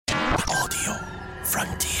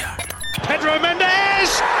frontier. Pedro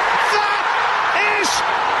Mendes! That is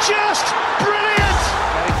just brilliant!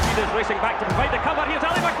 Gary Speed is racing back to provide the cover. Here's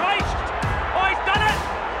Ali McCoist. Oh, he's done it!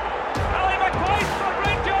 Ali McCoist for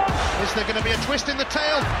Rangers! Is there going to be a twist in the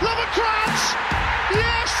tail? Lovenkrands!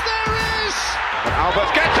 Yes, there is! And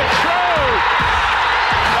Albert gets it through!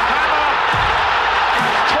 The hammer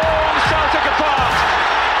has torn Celtic apart!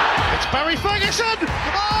 It's Barry Ferguson!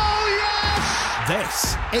 Oh, yes!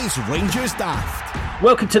 This is Rangers Daft.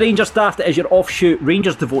 Welcome to Rangers Daft. It is your offshoot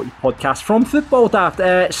Rangers devoted podcast from Football Daft.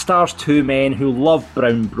 It stars two men who love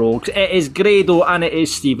brown brogues. It is Grado and it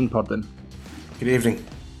is Stephen Purden. Good evening.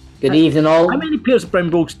 Good evening, all. How many pairs of brown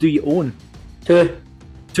brogues do you own? Two.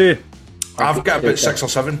 I've got about 6 or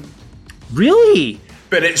 7. Really?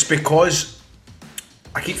 But it's because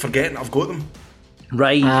I keep forgetting I've got them.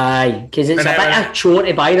 Right. Aye, because it's And a bit of chore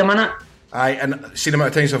to buy them, innit? Aye, and see the amount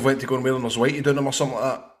of times I've went to go and wear them, there's whitey down them or something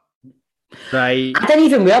like that. Right. I didn't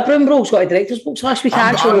even wear brown brogues. Got a director's box last week.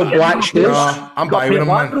 I actually wore black shoes. I'm Got a by pair with of them,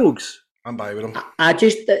 black man. brogues? I'm by with them.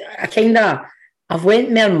 I've went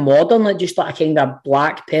more modern, like just like a kind of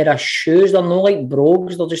black pair of shoes. They're not like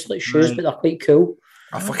brogues, they're just like shoes, but they're quite cool.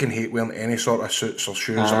 I fucking hate wearing any sort of suits or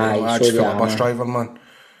shoes. Aye, I so just feel do like a I, bus man. driver, man.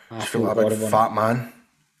 I just feel like a big fat man.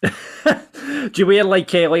 Do you wear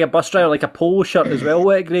like a bus driver, like a polo shirt as well,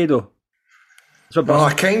 Grado? So No,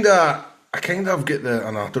 I kind of have got the,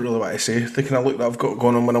 and I don't really want to say the kind of look that I've got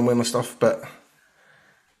going on when I'm wearing the stuff, but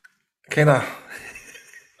kind of,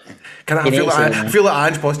 I feel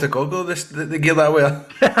like Ange Postecoglou, the gear that I wear,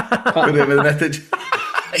 with the vintage.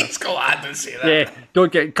 He's got I don't say that. Yeah,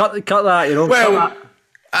 don't get cut that, you know. Well,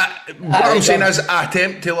 what I'm saying is I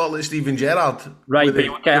attempt to look like Steven Gerrard. Right, with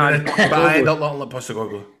but I end up looking like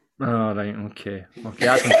Postecoglou. Oh, right, okay,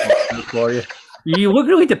 that's important for you. You look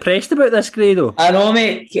really depressed about this, Grado. I know,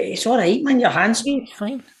 mate. It's all right, man. Your hands. It's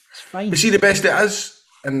fine. But see, the best it is,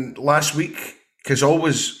 and last week, because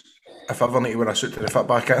always, if I ever need to wear a suit to the fit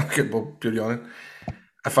back, I get Bob purely on.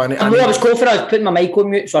 If I was coughing. I was putting my mic on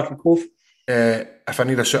mute so I can cough. if I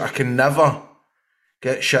need a suit, I can never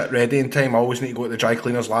get shit ready in time. I always need to go to the dry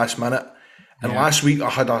cleaners last minute. And last week I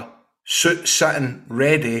had a suit sitting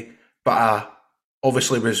ready, but I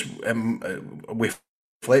obviously was with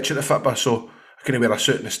Fletcher at the Fitba, so I couldn't wear a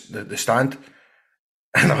suit in the stand.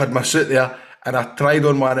 And I had my suit there, and I tried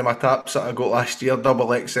on one of my tops that I got last year, double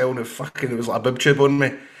XL, and it was like a bib tube on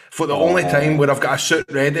me. For the only time where I've got a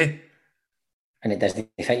suit ready. And it doesn't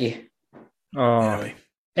fit you. Oh.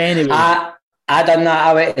 Anyway. I done that.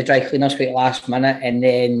 I went to the dry cleaners quite last minute, and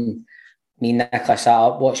then me and Nicola sat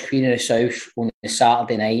up, watched Queen of the South on the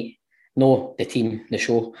Saturday night. No, the team, the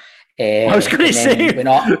show. I was going to say.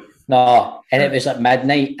 No, and it was at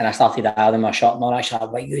midnight, and I started ironing my shirt, and I'm actually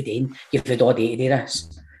like, what are you doing? You've had all day to do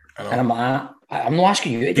this. And I'm like, I'm not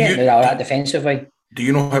asking you to do it now, that defensive way. Do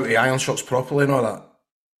you know how to iron shirts properly and all that?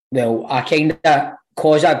 Well, I kind of,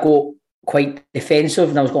 because I got quite defensive,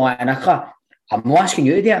 and I was going like, Nicola, I'm not asking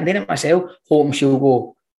you to do it, I'm doing it myself, hoping she'll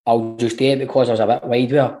go, I'll just do it because I was a bit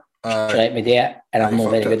wide with her. She let me do it, and I'm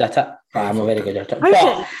not very good at it. I'm not very good at it. But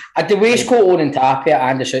I had the waistcoat on and tappy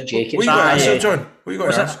and the suit jacket. What you got to answer, John? What you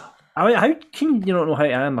got to answer? How can you not know how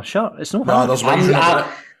to iron my shirt? It's not hard.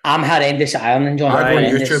 I'm horrendous at ironing, John. I go on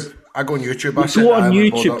YouTube. I go on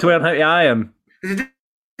YouTube to learn how to iron.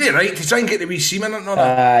 Yeah, right, to try and get the wee seam and all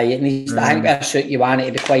that. It needs, I think a suit you want it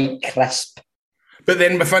to be quite crisp. But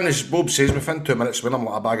then within, as Bob says, within 2 minutes when I'm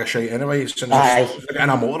like a bag of shite anyway, as soon as I get in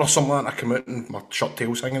a motor or something like that, I come out and my shirt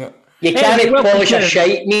tail's hanging out. You can't polish a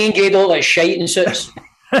shite. Me and Gade all like shite in suits.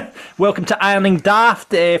 Welcome to Ironing Daft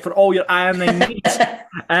for all your ironing needs.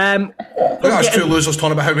 That's two losers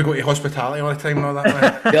talking about how we go to hospitality all the time and all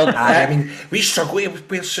that. I mean, we struggle to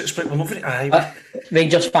wear suits, but we're not very.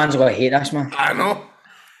 Rangers fans are going to hate us, man. I know.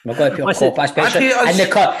 We're going to put a cop, especially in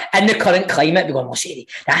the current climate. We're going, what's it?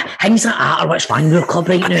 Things like that are what's wrong with the club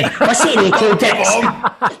right now. What's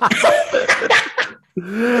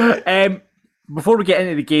it? Before we get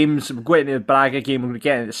into the games, we're going into the Braga game, we're going to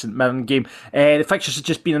get into the St Mirren game. The fixtures have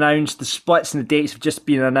just been announced, the splits and the dates have just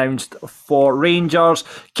been announced for Rangers.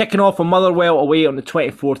 Kicking off on Motherwell away on the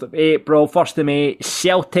 24th of April, 1st of May,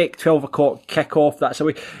 Celtic, 12 o'clock kick-off, that's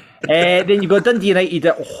away. Then you've got Dundee United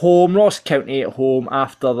at home, Ross County at home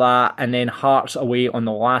after that, and then Hearts away on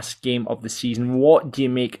the last game of the season. What do you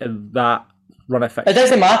make of that run of fixtures? It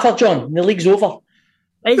doesn't matter, John. The league's over.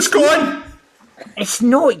 It's gone. It's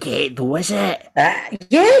not yet, though, is it?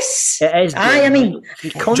 Yes. It is. I mean,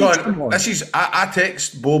 John, this is. I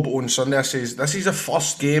text Bob on Sunday. I says this is the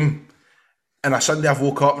first game, and a Sunday I've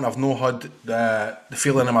woke up and I've not had the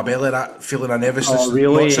feeling in my belly, that feeling of nervousness,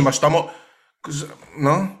 really? knots in my stomach. Because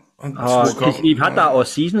You've had that all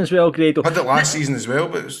season as well, Grado. Had it last season as well,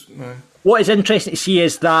 but it's, no. What is interesting to see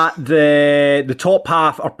is that the top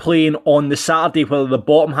half are playing on the Saturday, while the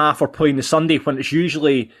bottom half are playing the Sunday, when it's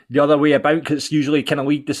usually the other way about, because it's usually kind of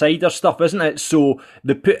league decider stuff, isn't it? So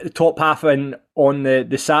they put the top half in on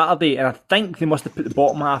the Saturday, and I think they must have put the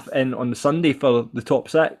bottom half in on the Sunday for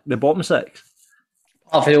the bottom six.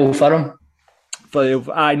 I feel for them. For the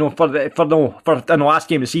last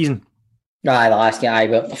game of the season. Aye, the last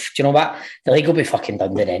game, but do you know what? The league will be fucking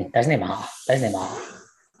done then. Doesn't it matter?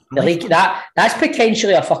 The league, that's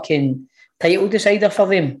potentially a fucking title decider for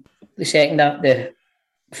them. The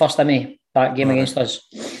 1st of May, that game against us.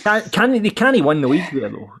 They can't win the league there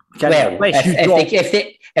though.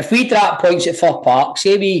 If we drop points at Fir Park,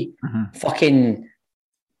 say we fucking,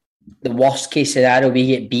 the worst case scenario, we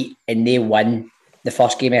get beat and they win the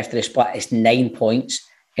first game after the split, it's 9 points,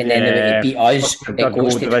 and then they beat us, it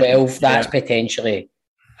goes to 12. That's potentially.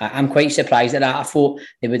 I'm quite surprised at that. I thought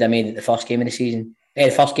they would have made it the first game of the season. The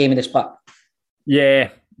first game of the split.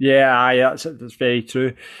 That's very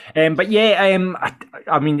true. I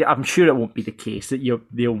mean, I'm sure it won't be the case that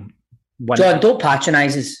they'll win. John, don't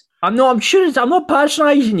patronise us. I'm not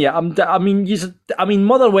patronising you. I mean,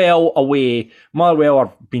 Motherwell away. Motherwell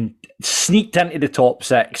are being sneaked into the top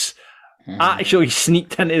six. Actually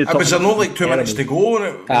sneaked into the top. Was there not like 2 minutes to go?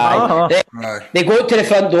 They go to the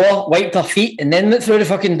front door, wiped their feet, and then went through the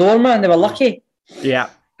fucking door, man. They were lucky. Yeah.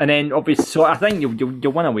 And then, obviously, so I think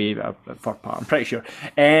you'll win away at Fir Park, I'm pretty sure.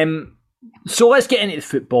 So let's get into the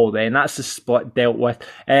football then. That's the split dealt with.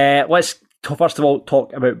 Let's first of all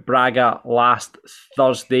talk about Braga last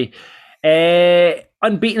Thursday.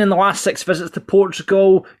 Unbeaten in the last 6 visits to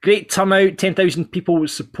Portugal. Great turnout, 10,000 people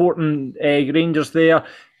supporting Rangers there.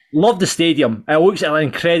 Love the stadium. It looks like an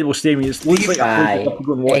incredible stadium. It looks like a place to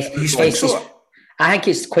go and watch. I think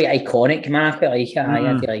it's quite iconic, man. I quite like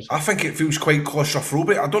it. I think it feels quite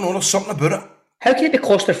claustrophobic. I don't know, there's something about it. How can it be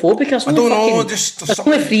claustrophobic? I don't know, there's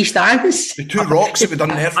only 3 stands. The 2 rocks that we done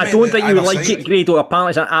there. I don't think you would like it, Grado.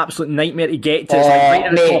 Apparently it's an absolute nightmare to get to. It's like right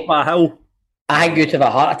on the top of a hill. I think you'd have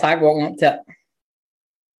a heart attack walking up to it.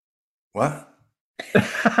 What?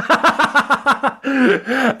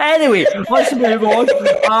 Anyway, let's move on.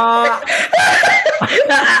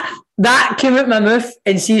 That came out my mouth,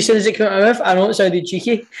 and see, as soon as it came out my mouth, I know it sounded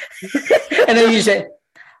cheeky. And then you said,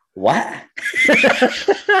 what?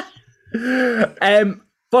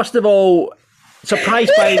 First of all,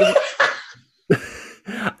 surprised by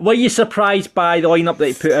were you surprised by the lineup that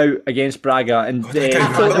he put out against Braga? And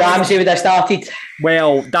I thought Ramsey would have started.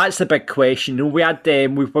 Well, that's the big question. We had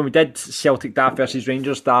when we did Celtic Daft versus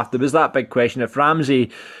Rangers Daft, there was that big question: if Ramsey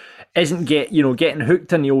isn't getting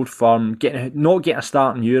hooked in the Old Firm, not getting a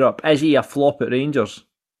start in Europe, is he a flop at Rangers?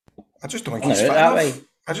 I just don't think he's fit enough.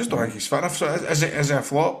 I just don't think he's fit enough. So is it a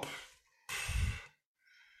flop?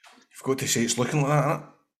 You've got to say it's looking like that, isn't it?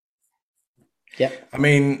 Yeah. I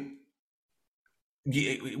mean,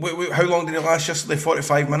 how long did it last yesterday?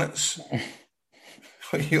 45 minutes?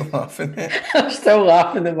 What are you laughing at? I'm still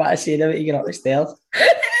laughing at what I said about you getting up the stairs.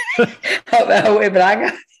 Up the hill to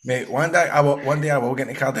Braga. Mate, one day I will get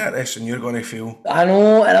in the car like this and you're going to feel... I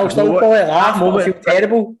know, and I'll still probably laugh. I'll feel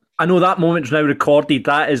terrible. I know that moment's now recorded.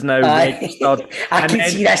 That is now registered. I can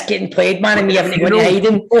see this getting played, man, and me having to go into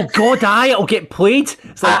hiding. Oh God, it'll get played.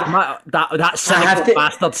 It's like that cynical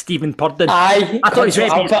bastard Stephen Purden. I thought he was ready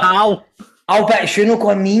to be his pal. I'll bet Shuno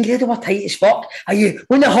going, mean Grado, we're tight as fuck. Are you,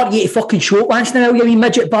 wouldn't it hurt you to fucking show once in a while, you wee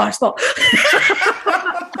midget bastard?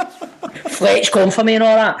 Fletch come for me and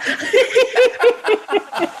all that.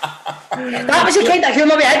 That was the kind of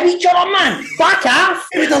humour we had with each other, man. Back off.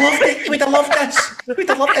 We'd have loved it. We'd have loved this. We'd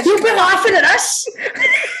have loved this. You'll be laughing at this.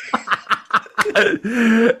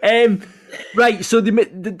 Right, so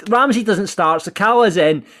the Ramsey doesn't start, so Cal is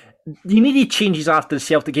in. You needed changes after the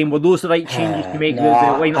Celtic game. Were those the right changes to make the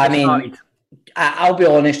lineup started? I'll be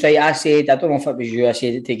honest, right? I said, I don't know if it was you, I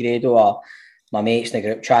said it to Grado or my mates in the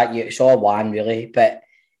group chat. It's all one, really. But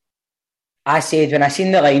I said, when I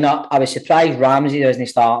seen the lineup, I was surprised Ramsey wasn't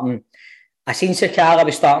starting. I seen Sakala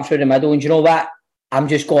was starting through the middle, and you know what? I'm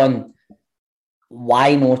just going,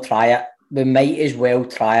 why not try it? We might as well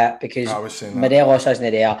try it because Morelos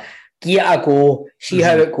isn't there. Give it a go, see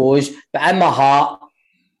how it goes. But in my heart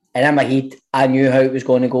and in my head, I knew how it was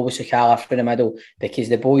going to go with Sakala through the middle because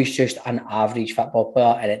the boy's just an average football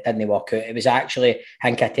player and it didn't work out. It was actually, I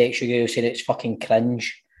think I texted you saying it's fucking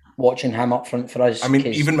cringe watching him up front for us. I mean,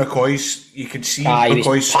 even McCoy's, you could see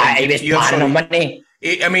McCoy's. He was patting him, wasn't he?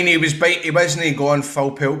 I mean, he wasn't going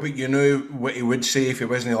full pelt, but you knew what he would say if he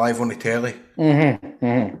wasn't live on the telly.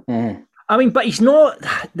 I mean, but he's not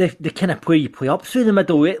the kind of player you play up through the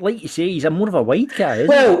middle. Like you say, he's more of a wide guy, isn't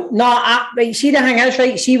Well, no, right, see the thing is,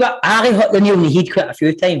 right, see what Ali hit the nail on the head quite a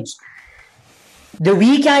few times. The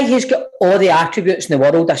wee guy has got all the attributes in the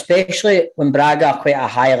world, especially when Braga are quite a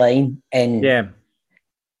high line and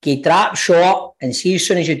you drop short and see as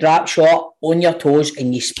soon as you drop short on your toes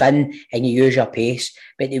and you spin and you use your pace.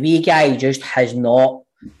 But the wee guy just has not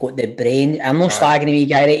got the brain. I'm not slagging the wee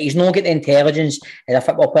guy, right? He's not got the intelligence as a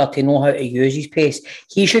football player to know how to use his pace.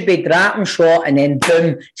 He should be dropping short and then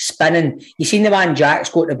boom, spinning. You seen the man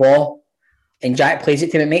Jack's got the ball and Jack plays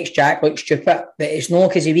it to him. It makes Jack look stupid. But it's not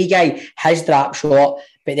because the wee guy has dropped short,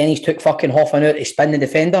 but then he's took fucking half an hour to spin the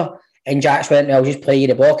defender and Jack's went, I'll just play you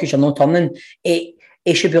the ball because you're not turning. He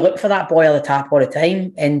should be looking for that boy at the top all the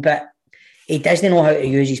time. But he doesn't know how to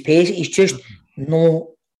use his pace. He's just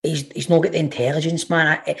He's not got the intelligence,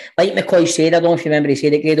 man. Like McCoy said, I don't know if you remember he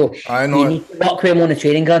said it, Grado. I know. You need to work with him on the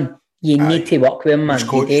training ground. You need to work with him, man.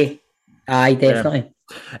 Aye, definitely.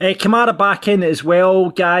 Kamara back in as well,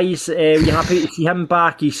 guys. You're happy to see him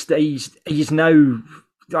back? He's now.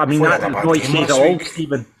 I mean, that noise says it all,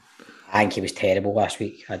 Stephen. I think he was terrible last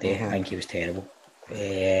week. I think he was terrible.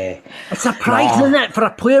 It's surprising, isn't it, for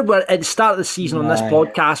a player where at the start of the season on this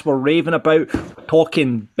podcast we're raving about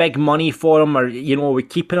talking big money for him, or we're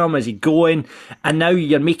keeping him, is he going, and now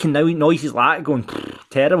you're making noises like that going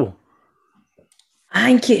terrible. I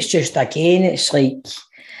think it's just, again, it's like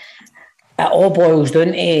it all boils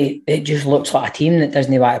down to it just looks like a team that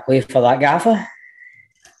doesn't want to play for that gaffer.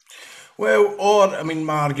 Well, or I mean,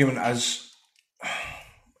 my argument is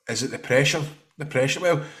it the pressure?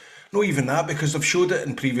 Well, not even that, because they've showed it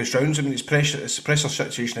in previous rounds. I mean, it's a pressure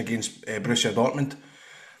situation against Borussia Dortmund.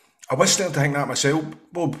 I was starting to think that myself,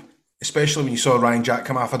 Bob, especially when you saw Ryan Jack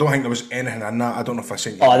come off. I don't think there was anything in that. I don't know if I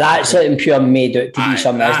seen you. Oh, that's something pure made out to be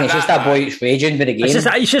something, isn't it? It's just that boy that's raging for the game.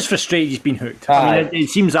 He's just frustrated he's been hooked. I mean, it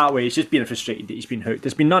seems that way. He's just been frustrated that he's been hooked.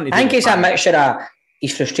 There's been nothing to do. I think it's a mixture of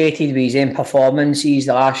he's frustrated with his own performances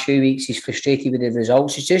the last few weeks. He's frustrated with the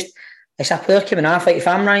results. It's a player coming off. Like if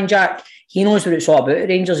I'm Ryan Jack, he knows what it's all about at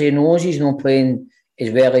Rangers. He knows he's not playing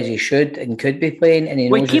as well as he should and could be playing, and he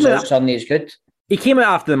knows results aren't as good. He came out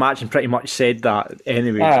after the match and pretty much said that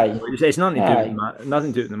anyway. It's nothing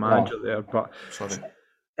to do with the manager there. But sorry.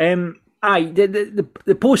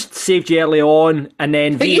 The post saved you early on, and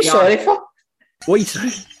then what are you sorry for? What are you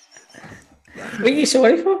sorry? What are you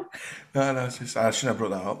sorry for? No, I shouldn't have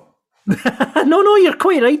brought that up. No, you're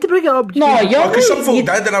quite right to bring it up. Because some folk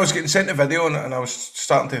did, and I was getting sent a video, and I was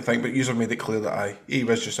starting to think, but user made it clear that he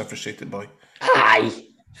was just a frustrated boy.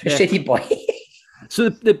 Frustrated boy. So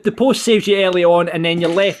the post saves you early on, and then you're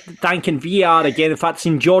left thanking VAR again. In fact, I've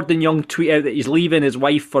seen Jordan Young tweet out that he's leaving his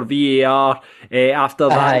wife for VAR after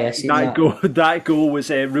that goal was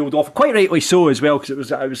ruled off. Quite rightly so as well, because it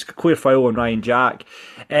was a clear foul on Ryan Jack.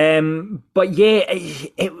 But yeah,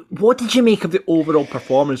 what did you make of the overall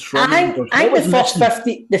performance from Rangers? I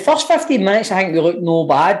think the first 15 minutes, I think we looked no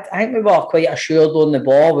bad. I think we were quite assured on the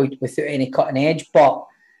ball without any cutting edge. But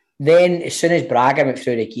then, as soon as Braga went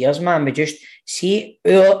through the gears, man, we just see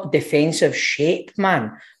our defensive shape,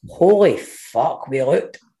 man. Holy fuck, we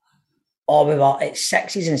looked. We were at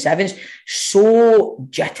 6s and 7s, so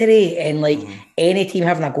jittery, and like any team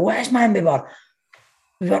having a go at us, man. We were.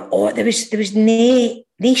 There was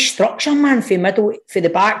no structure, man, from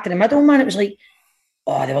the back to the middle, man. It was like,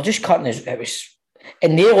 they were just cutting us.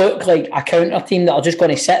 And they look like a counter team that are just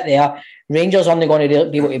going to sit there. Rangers aren't going to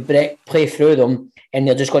be able to play through them, and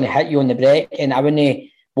they're just going to hit you on the break. And I wouldn't.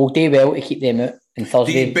 We'll do well to keep them out on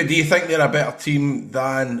Thursday. But do you think they're a better team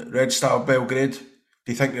than Red Star Belgrade? Do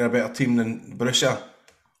you think they're a better team than Borussia?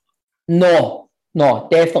 No,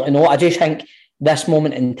 definitely not. I just think this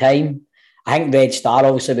moment in time, I think Red Star,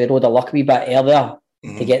 obviously, we rode a luck a wee bit earlier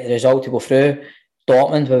to get the result to go through.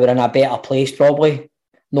 Dortmund, we were in a better place probably,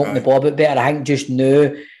 knocking the ball a bit better. I think just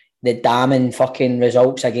now, the damning fucking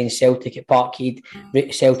results against Celtic at Parkhead,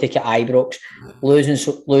 Celtic at Ibrox,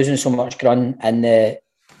 losing so much ground in the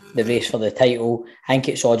race for the title. I think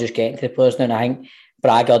it's all just getting to the players now, and I think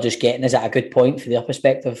Braga are just getting us at a good point for their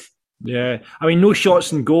perspective. Yeah, I mean, no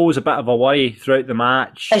shots and goals, a bit of a worry throughout the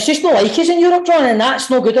match. It's just not like us in Europe, John, and that's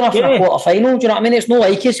not good enough in a quarter-final. Do you know what I mean? It's not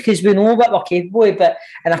like us because we know what we're capable of, but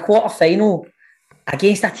in a quarter-final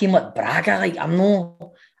against a team like Braga, I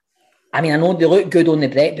know they look good on the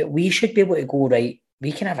break, but we should be able to go right.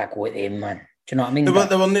 We can have a go at them, man. Do you know what I mean?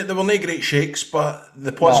 There were no great shakes, but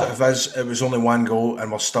the positive is it was only one goal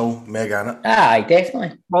and we're still mega in it. Aye,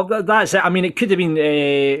 definitely. Well, that's it. I mean, it could have been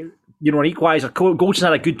an equaliser. Goldson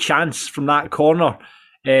had a good chance from that corner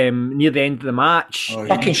near the end of the match.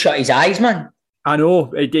 Fucking shut his eyes, man. I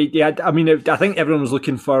know. I think everyone was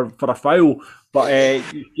looking for a foul, but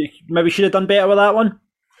maybe should have done better with that one.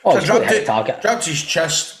 Oh, So dropped his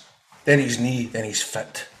chest, then his knee, then his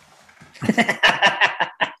foot.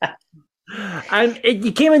 And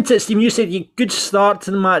you came into it, Steve, you said you good start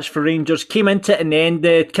to the match for Rangers, came into it, and then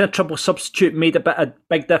the kind of triple substitute made a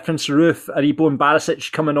big difference. Roof, Aribo and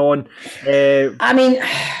Barisic coming on. I mean,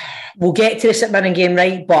 we'll get to the St Mirren game,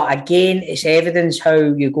 right? But again, it's evidence how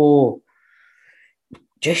you go,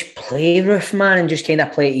 just play Roof, man, and just kind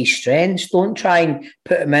of play to his strengths. Don't try and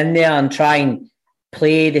put him in there and try and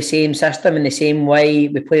play the same system in the same way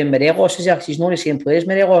we play Morelos is there, because he's not the same player as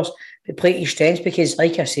Morelos, but play to his strengths, because,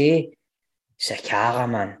 like I say, Sakara,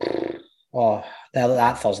 man. Oh,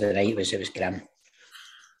 that Thursday night was grim.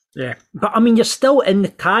 Yeah, but I mean, you're still in the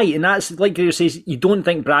tie, and that's like Graeme says. You don't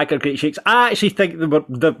think Braga are great shakes. I actually think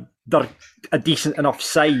they're a decent enough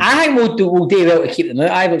side. I think we'll do well to keep them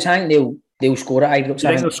out. I think they'll score at Ibrox. I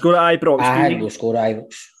think they'll score at Ibrox. I think they'll score at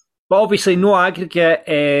Ibrox. But obviously, no aggregate,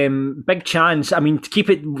 big chance. I mean, to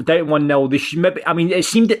keep it down 1-0, they should maybe. I mean, it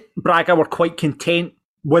seemed that Braga were quite content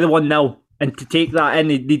with a 1-0. And to take that in,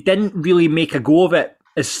 they didn't really make a go of it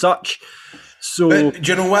as such. So, but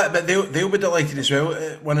do you know what? But they'll be delighted as well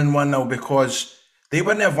winning 1-0, because they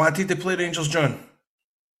wouldn't have wanted to play Rangers, John.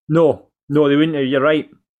 No, they wouldn't have. You're right.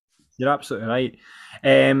 You're absolutely right.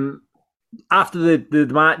 After the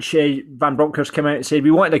match, Van Bronckhorst came out and said,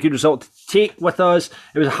 we wanted a good result to take with us.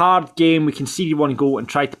 It was a hard game. We conceded one goal and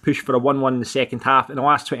tried to push for a 1-1 in the second half. In the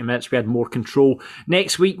last 20 minutes, we had more control.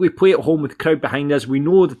 Next week, we play at home with the crowd behind us. We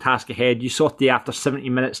know the task ahead. You saw today after 70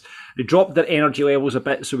 minutes, they dropped their energy levels a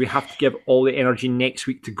bit, so we have to give all the energy next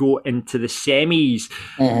week to go into the semis.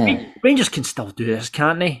 Rangers can still do this,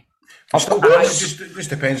 can't they? It just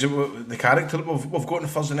depends on the character we've got on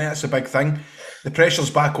Thursday night. That's a big thing. The pressure's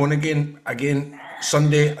back on again.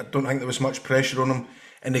 Sunday, I don't think there was much pressure on them,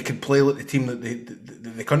 and they could play like the team that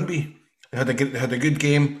they couldn't be. They had a good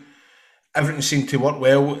game. Everything seemed to work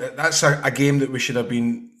well. That's a game that we should have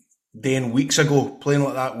been doing weeks ago, playing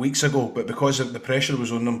like that weeks ago. But because of the pressure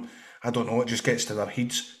was on them, I don't know, it just gets to their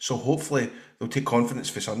heads. So hopefully they'll take confidence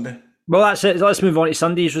for Sunday. Well, that's it. Let's move on to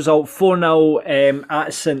Sunday's result. 4-0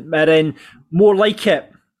 at St Mirren. More like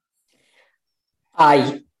it.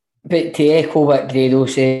 Aye, but to echo what Grado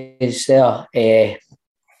says there, a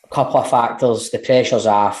couple of factors. The pressure's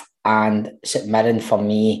off, and St Mirren, for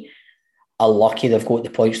me, are lucky they've got the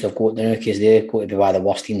points they've got now, because they're going to be one of the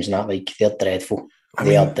worst teams in that league. They're dreadful.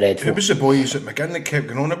 They are dreadful. Who was the boys at McGinn that kept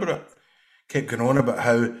going on about it? Kept going on about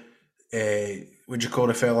how, what'd you call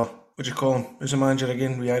the fella? What'd you call him? Who's the manager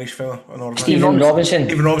again? The Irish fella? Stephen Robinson.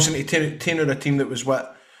 Stephen Robinson, he taken a team that was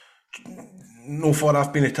no far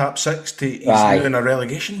off being a top six to he's now in a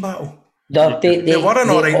relegation battle. They were an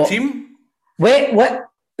alright team. Wait, what?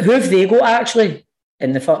 Who have they got actually?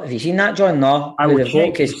 Have you seen that, John? No. I would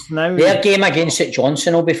check because their game against St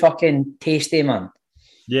Johnstone will be fucking tasty, man.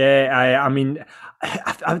 Yeah, I mean,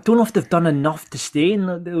 I don't know if they've done enough to stay in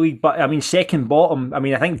the league, but I mean, second bottom. I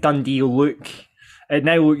mean, I think Dundee look. It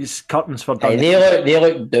now looks curtains for Dundee. They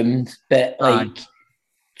look doomed, but like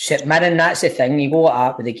St Mirren, that's the thing. You go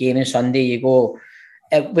at with the game on Sunday. You go.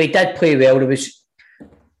 We did play well. There was.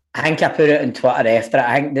 I think I put it on Twitter after it.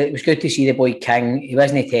 I think it was good to see the boy King. He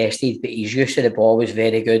wasn't tested, but his use of the ball was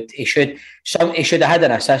very good. He should have had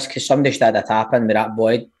an assist because somebody should have had a tap in with that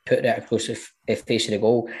boy, put it across the face of the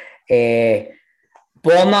goal.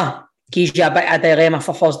 Borna gives you a bit of a dilemma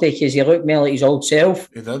for Thursday because he looked more like his old self.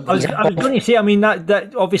 He did. I was going to say, I mean,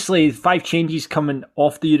 that obviously 5 changes coming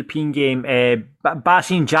off the European game.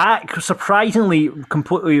 Bassey and Jack surprisingly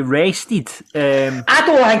completely rested. I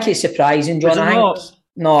don't think it's surprising, John.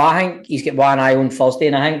 I think he's got one eye on Thursday,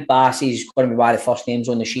 and I think Bassey's going to be one of the first names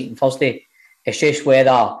on the sheet on Thursday. It's just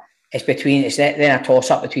whether it's then a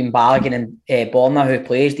toss-up between Balogun and Borna who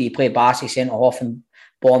plays. Do you play Bassey centre-half and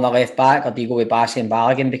Borna left back, or do you go with Bassey and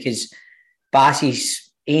Balogun? Because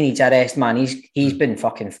Bassey's, he needs a rest, man. He's been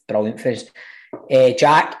fucking brilliant for us.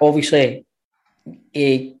 Jack, obviously,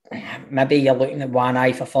 maybe you're looking at one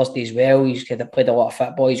eye for Thursday as well. He's played a lot of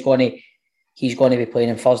football. He's going to be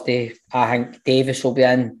playing on Thursday. I think Davis will be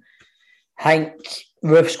in. I think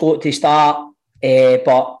Roof's got to start,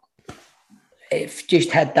 but it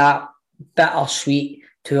just had that bittersweet,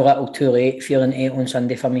 too little, too late feeling on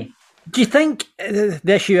Sunday for me. Do you think the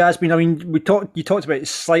issue has been? I mean, you talked about it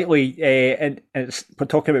slightly, and we're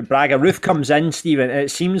talking about Braga. Roof comes in, Stephen, and it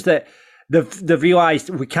seems that they've realised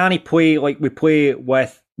we can't play like we play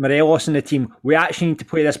with Morelos in the team, we actually need to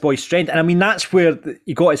play this boy's strength. And I mean, that's where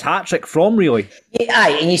he got his hat-trick from, really. Yeah,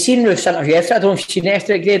 aye, and you seen Roof's interview after, I don't know if you've seen it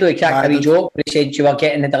after it, Grado, he cracked a wee joke where he said you were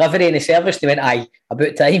getting the delivery and the service, they went, aye,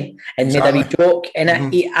 about time, and made a wee joke. And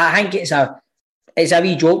I think it's a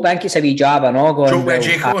wee joke, but I think it's a wee jab and all going. Joke with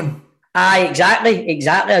Jacob. Aye, exactly,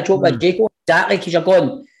 a joke with Jacob, exactly, because you're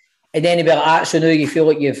going, and then he'll be like, ah, so now you feel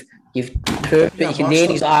like you've proved that you can do it.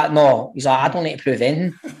 He's like, no, he's like, I don't need to prove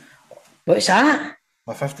anything. What's that?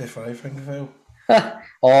 My 55 finger file.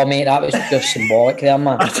 Oh, mate, that was just symbolic there,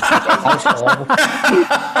 man. That was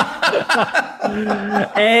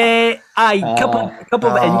couple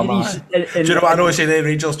of injuries. Do you know what I noticed? The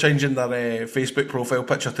Rangers changing their Facebook profile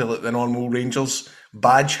picture to like the normal Rangers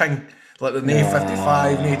badge thing. Like the no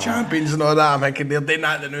 55, no champions and all that. I'm thinking they're doing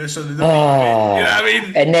that in the news, so they don't you know what I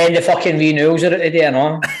mean? And then the fucking renewals are out today and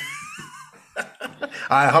all.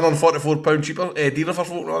 £144 cheaper, dearer for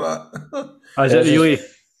folk and all that. Is it really?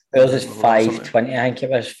 Yours is 520, I think it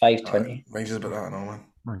was 520. Mine's about that, no, man.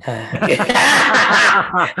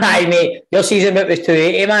 Aye, mate, your season bit was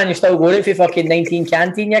 280, man. You're still going it for fucking 19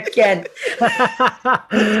 canteen, you can.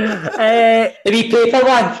 The wee paper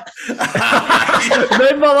one.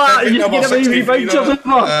 Remember that? You get a wee vouchers in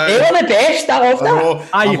for. They were the best, I loved that.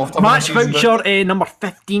 Aye, match voucher number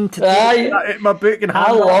 15 to take my book and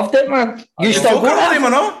I loved it, man. You still got that?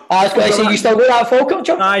 I was going to say, you still got that Falkirk,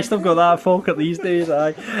 Chuck? I still got that Falkirk these days,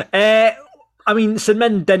 aye. I mean, St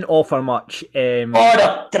Mirren didn't offer much. They're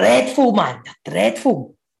dreadful, man. They're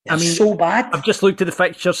dreadful. They're so bad. I've just looked at the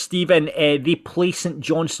fixtures, Stephen. They play St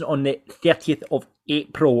Johnstone on the 30th of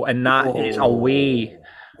April, and that is away.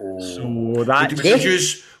 So that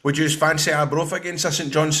would you fancy Arbroath against a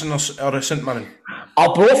St Johnstone or a St Mirren?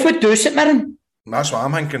 Arbroath would do St Mirren. That's what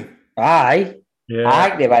I'm thinking. Aye. Yeah. I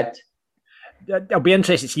think they would. I'll be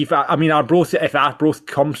interested to see if Arbroath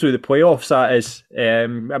comes through the playoffs. That is, I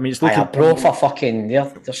mean, it's looking. Arbroath are fucking.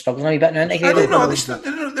 They're struggling a wee bit now. I don't know.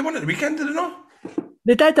 They won at the weekend, did they not?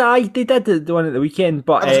 They did. They did the one at the weekend,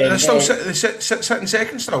 but they're still sitting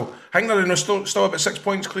second still. I think they're still about 6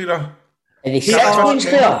 points clear. Are they 6 points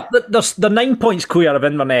clear? They're 9 points clear of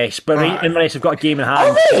Inverness, but Inverness have got a game in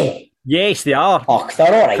hand. Are they? Yes, they are. Fuck,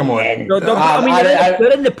 they're all right. Come on. They're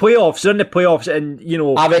in the playoffs. They're in the playoffs, and you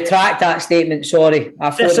know. I retract that statement. Sorry, I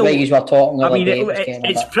thought the way you were talking.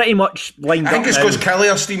 It's pretty much lined up. I think it's because Kelly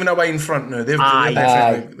are steaming away in front now. They've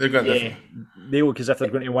got they look as if they're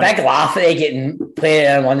going to win. Big laugh at they getting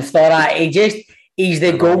played in one for that. He's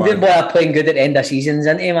the golden boy playing good at the end of seasons,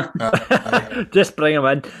 isn't he, man? Just bring him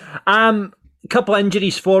in. Couple of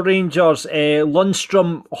injuries for Rangers.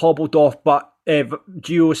 Lundstrom hobbled off, but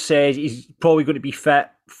Gio says he's probably going to be fit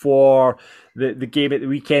for the game at the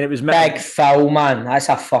weekend. It was Big Phil, man. That's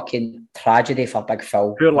a fucking tragedy for Big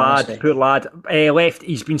Phil. Poor lad. Left.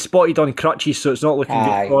 He's been spotted on crutches, so it's not looking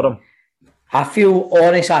good for him. I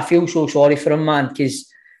feel so sorry for him, man, because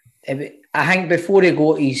I think before he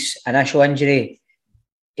got his initial injury,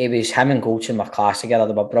 it was him and Goldson were class together.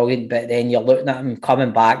 They were brilliant, but then you're looking at him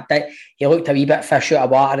coming back. He looked a wee bit fish out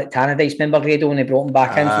of water at Tannadice. Remember Grado when they brought him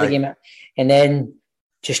back into the game? And then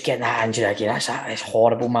just getting that injury again, it's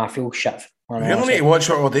horrible, man. I feel shit. We really need to watch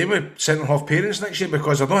what we're doing with centre-half parents next year,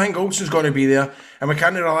 because I don't think Goldson's going to be there, and we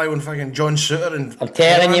can't rely on fucking John Suter. I'm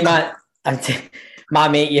telling you, man. My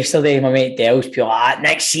mate yesterday, my mate Dell's pure like,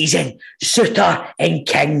 next season, Suter and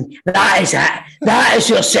King. That is it. That is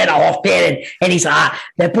your centre-half pairing. And he's like,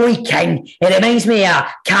 the boy King. It reminds me of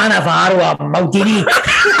Cannavaro or Maldini.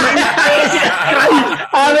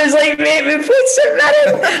 I was like, mate, we put St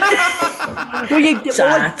Mirren.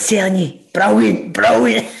 I'm telling you,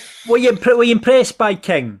 brilliant. Were you impressed by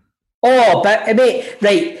King? Oh, but mate,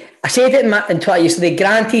 right. I said it in Twitter yesterday.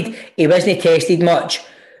 Granted, he wasn't tested much,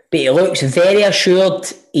 but he looks very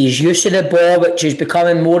assured. He's used to the ball, which is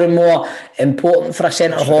becoming more and more important for a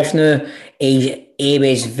centre-half now. He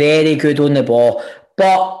was very good on the ball.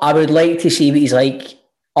 But I would like to see what he's like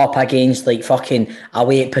up against, like, fucking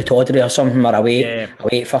away at Pittodrie or something, or away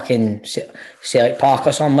at fucking Celtic Park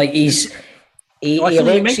or something. Like, he's got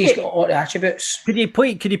all the attributes. Could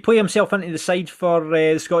he play himself into the side for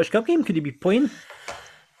the Scottish Cup game? Could he be playing?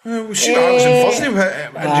 We'll see what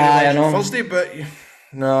happens on Thursday. But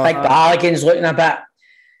no. Big Balogun's looking a bit.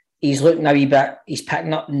 He's looking a wee bit. He's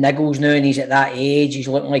picking up niggles now, and he's at that age. He's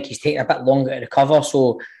looking like he's taking a bit longer to recover.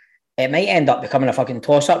 So it might end up becoming a fucking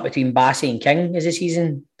toss-up between Bassey and King as the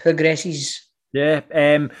season progresses. Yeah,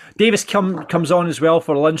 Davis comes on as well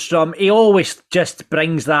for Lundstrom. He always just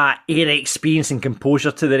brings that air experience and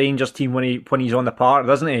composure to the Rangers team when he's on the park,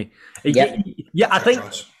 doesn't he?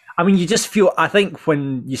 I I mean, you just feel, I think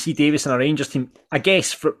when you see Davis in a Rangers team, I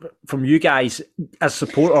guess from you guys as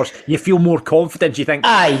supporters, you feel more confident. You think,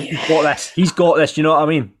 he's got this, you know what I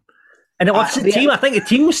mean? And it lifts the team. I think the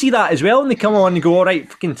team will see that as well, and they come on and go, all right,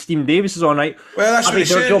 fucking Stephen Davis is on, right? Well, that's what he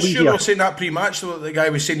said. Sure, was saying that pre-match, though, the guy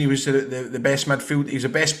was saying he was the best midfield, he's the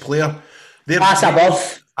best player. Class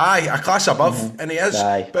above. Aye, a class above, and he is.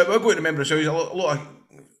 Aye. But we're going to remember, so he's a lot of,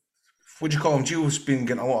 what do you call him? Gio's been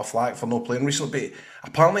getting a lot of flack for not playing recently, but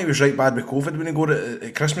apparently he was right bad with COVID when he got it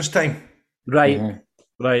at Christmas time. Right,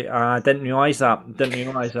 right. I didn't realise that.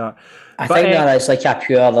 I think there is like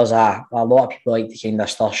there's a lot of people like to kind of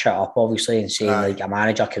stir shit up, obviously, and say like a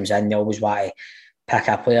manager comes in, they always want to pick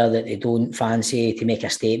a player that they don't fancy to make a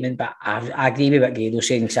statement. But I agree with what Grado's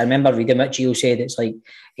saying, because I remember reading what Gio said. It's like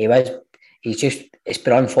it's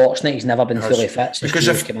been unfortunate he's never been fully fit since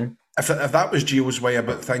Gio's come in. If that was Gio's way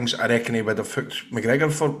about things, I reckon he would have hooked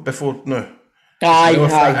McGregor before now.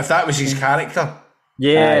 If that was his character.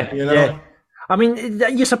 Yeah, you know? Yeah. I mean,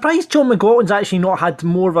 you're surprised John McLaughlin's actually not had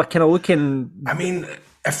more of a kind of looking... I mean,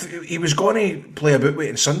 if he was going to play about with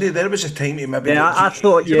on Sunday, there was a time he maybe... Yeah, I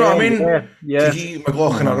thought, you know what I mean? Yeah. To give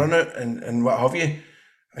McLaughlin a run out and what have you.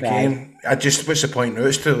 Again, what's the point now?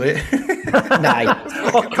 It's too late.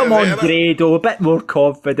 Oh, come on, Grado, a bit more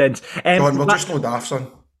confidence. John, we're just no daft, son.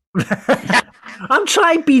 I'm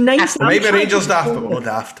trying to be nice. Maybe Rangers daft, but we're no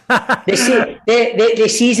daft. The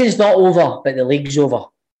season's not over, but the league's over.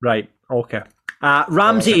 Right, okay.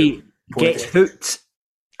 Ramsey gets hooked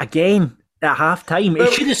again at half-time.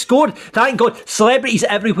 He should have scored. Thank God. Celebrities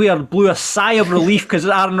everywhere blew a sigh of relief because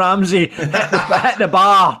Aaron Ramsey hit the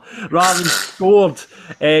bar rather than scored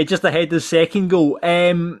just ahead of the second goal.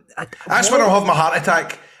 That's when I'll have my heart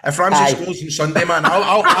attack. If Ramsey scores on Sunday, man,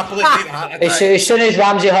 I'll happily take a heart attack. As soon as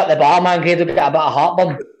Ramsey hit the bar, man, Grado got a bit of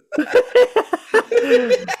heartburn.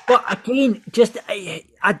 But again,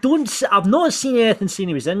 I've not seen anything saying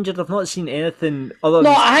he was injured. I've not seen anything other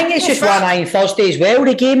than... No, I think it's just one eye on Thursday as well.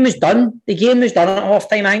 The game was done. The game was done at half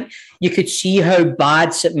time. I think you could see how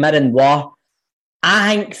bad St Mirren were.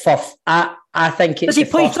 I think it's Does he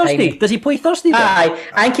play Thursday? Does he play Thursday? I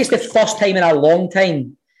think it's the first time in a long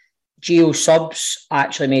time Gio subs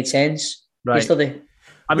actually made sense yesterday.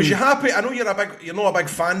 Was you happy? I know you're not a big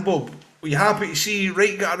fan, Bob. Were you happy to see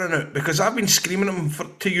Wright get a run out? Because I've been screaming at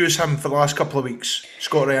him to use him for the last couple of weeks,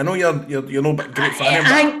 Scott Wright. I know you're no big great fan of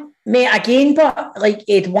him. Mate, again, but like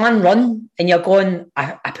he had one run and you're going,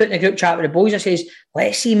 I put in the group chat with the boys, I says,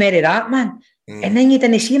 let's see Mary that, man. And then you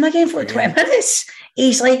didn't see him again for like 20 minutes.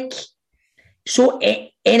 He's like so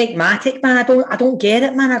enigmatic, man. I don't get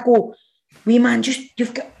it, man. I go, wee man, just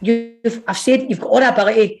I've said you've got all the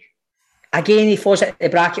ability. Again, he falls at the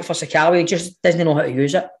bracket for Sakala, he just doesn't know how to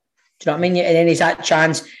use it. Do you know what I mean? And then he's that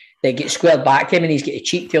chance that gets squared back to him and he's got a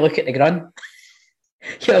cheek to look at the ground.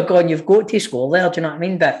 You're going, you've got to score there, do you know what I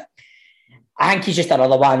mean? But I think he's just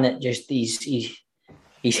another one that just his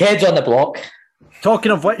head's on the block.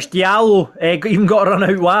 Talking of which, Diallo even got a run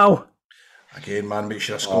out. Wow. Again, man, he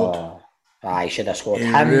should have scored. He should have scored.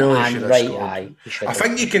 He really should have scored. I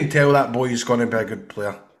think you can tell that boy is going to be a good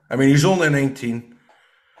player. I mean, he's only 19,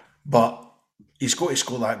 but he's got to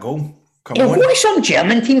score that goal. He'll go to some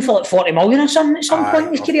German team for like 40 million or something at some point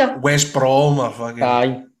in his career. West Brom or fucking...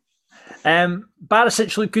 Aye.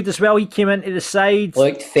 Barisic looked good as well. He came into the side.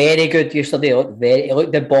 Looked very good yesterday. He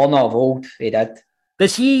looked the Borna of old. He did.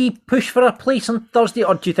 Does he push for a place on Thursday,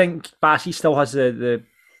 or do you think Bassey still has the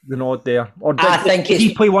nod there? Or does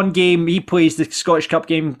he play one game? He plays the Scottish Cup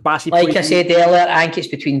game. Bassey, like I said earlier, I think it's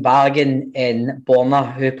between Balogun and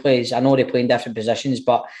Borna who plays. I know they play in different positions,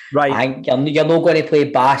 but I think you're not going to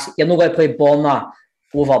play Bassey. You're not going to play Borna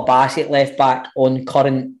over Bassey at left back on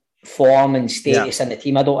current form and status in the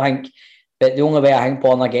team. I don't think. But the only way I think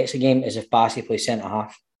Borna gets a game is if Bassey plays centre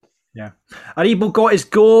half. Yeah. Aribo got his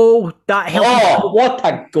goal. That helped. Oh, what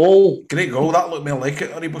a goal! Great goal. That looked more like it,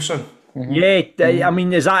 Aribo son. Mm-hmm. Yeah, I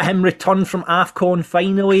mean, is that him return from AFCON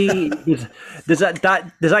finally? does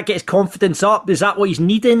that get his confidence up? Is that what he's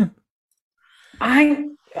needing? I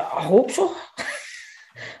hope so.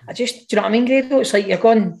 Do you know what I mean, Grado? It's like you're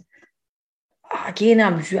going. Again, I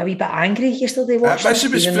was a wee bit angry yesterday watching it.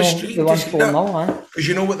 Was frustrating because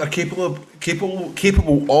you know what they're capable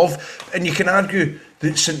of, and you can argue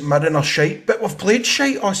that St Mirren are shite, but we've played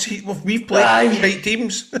shite. We've played shite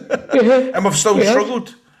teams, and we've still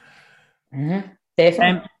struggled. Mm-hmm.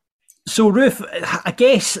 Definitely. So Roof, I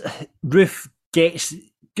guess Roof gets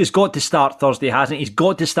has got to start Thursday, hasn't he? He's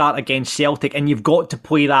got to start against Celtic, and you've got to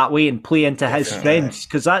play that way and play into his strengths,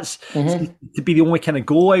 because that's to be the only kind of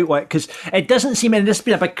goal out. Because it doesn't seem, and this has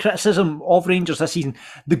been a big criticism of Rangers this season,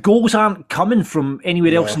 the goals aren't coming from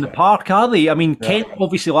anywhere else in the park, are they? I mean, Kent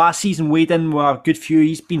obviously last season weighed in with a good few.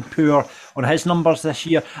 He's been poor on his numbers this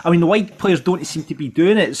year. I mean, the wide players don't seem to be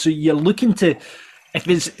doing it, so you're looking to, if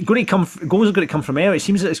it's going to come, goals are going to come from air, it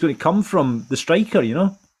seems that it's going to come from the striker, you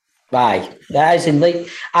know? Aye, that is, and like,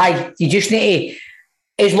 you just need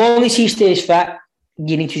to, as long as he stays fit,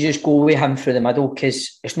 you need to just go with him through the middle,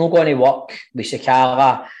 because it's not going to work with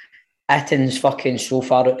Sakala. Itten's fucking so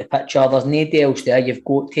far out the picture. There's nobody else there. You've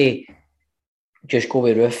got to just go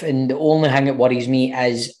with Roof. And the only thing that worries me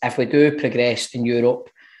is if we do progress in Europe,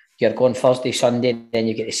 you're going Thursday, Sunday, then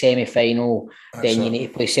you get the semi-final, then you need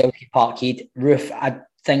to play Celtic Parkhead. Roof, I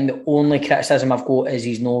think the only criticism I've got is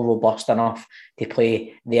he's not robust enough to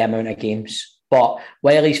play the amount of games. But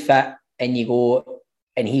while he's fit and you go,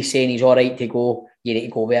 and he's saying he's all right to go, you need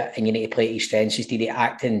to go with it and you need to play to his strengths instead of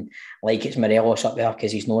acting like it's Morelos up there,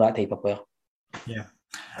 because he's not that type of player. Yeah.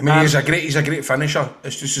 I mean, he's a great finisher.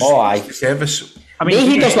 It's just his service. I mean,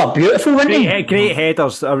 he does look beautiful, wouldn't he? Great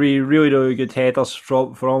headers, are really good headers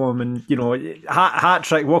from him, and you know, hat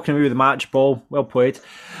trick, walking away with the match ball, well played.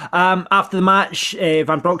 After the match,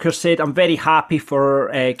 Van Bronckhorst said, "I'm very happy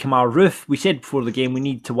for Kemar Roof. We said before the game we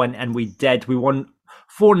need to win, and we did. We won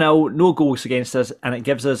 4-0, no goals against us, and it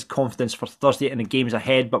gives us confidence for Thursday and the games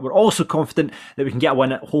ahead. But we're also confident that we can get a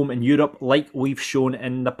win at home in Europe, like we've shown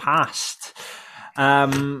in the past."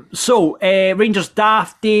 Rangers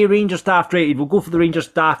daft day, Rangers daft rated. We'll go for the Rangers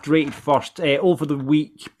daft rated first. Over the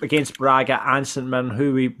week against Braga and St Mirren,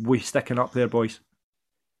 who we sticking up there, boys?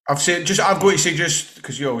 I've got to say, just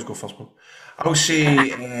because you always go first, Paul. I'll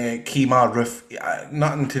say Kemar Roof.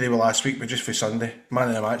 Nothing to do with last week, but just for Sunday, man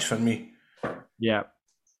of the match for me. Yeah.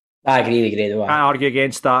 I agree. Can't argue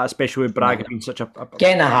against that, especially with Braga being such a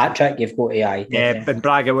getting a hat trick. You've got to yeah, but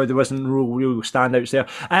Braga, there wasn't real standouts there.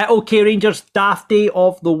 Okay, Rangers daft day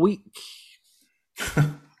of the week.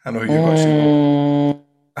 I know who you've got to say.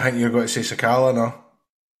 I think you've got to say Sakala, no?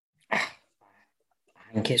 I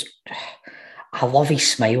think it's. I love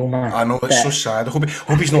his smile, man. I know, it's so sad. I hope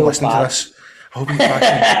he's not listening to this. I hope he's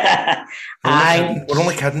We're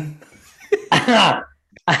only kidding.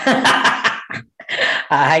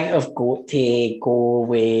 I think I've got to go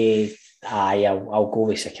with. I'll go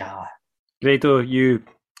with Sakala. Grado, you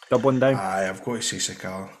doubling down? I've got to say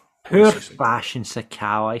Sakala. Poor fashion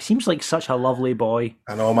Sakala. He seems like such a lovely boy.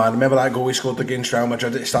 I know, man. Remember that goal he scored against Real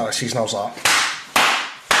Madrid at the start of the season? I was like,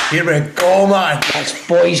 here we go, man. This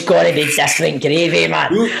boy's got to be different gravy,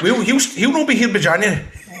 man. He'll not be here by January.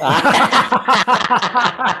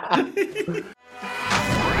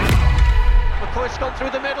 McCoy's gone through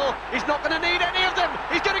the middle. He's not going to need any of them.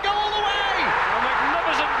 He's going to go all the way. A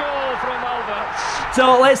magnificent goal from Alberts.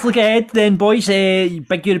 So let's look ahead then, boys.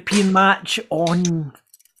 Big European match on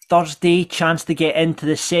Thursday. Chance to get into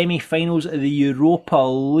the semi-finals of the Europa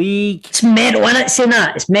League. It's mental, isn't it, saying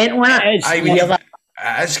that? It's mental, isn't it?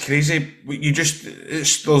 It is crazy. You just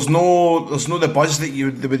there's no the buzz that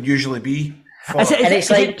there would usually be. Are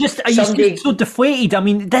you so deflated? I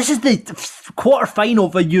mean, this is the quarter final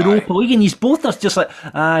of a Europa League, and both are just like,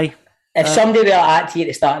 aye. If somebody were at you at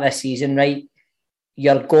the start of this season, right,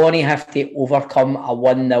 you're going to have to overcome a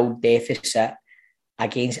 1-0 deficit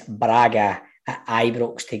against Braga at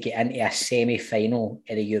Ibrox to get into a semi-final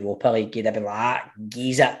in the Europa League. You'd have been like,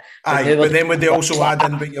 geez it. But then would they also add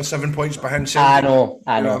in, but you're 7 points behind Celtic? I know.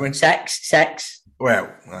 You know what I mean? Six.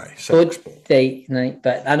 Well, aye, 6.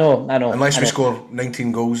 But I know. Unless we score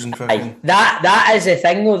 19 goals in fucking... That is the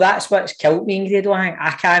thing, though. That's what's killed me in Grado.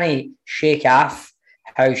 I can't shake off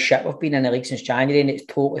how shit we've been in the league since January, and it's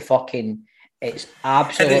totally fucking... It's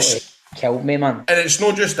absolutely killed me, man. And it's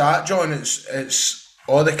not just that, John. It's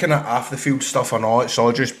all the kind of off the field stuff and all. It's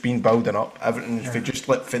all just been building up. Everything for just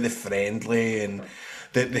like for the friendly and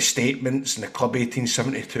the statements and the Club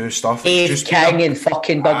 1872 stuff. Dave King and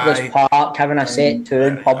fucking Douglas Park having a set tour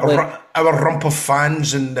in public. Our rump of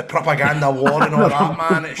fans and the propaganda war and all that,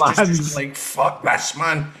 man. It's just like, fuck this,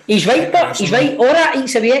 man. He's right, but he's right. All that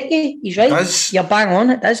eats away at you. He's right. You're bang on.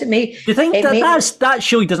 It does, it, mate. Do you think that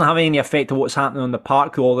surely doesn't have any effect on what's happening on the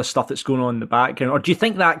park with all the stuff that's going on in the background? Or do you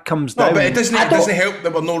think that comes down? No, but it doesn't help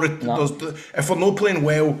that we're if we're not playing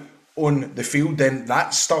well on the field, then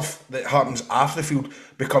that stuff that happens after the field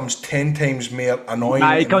becomes 10 times more annoying.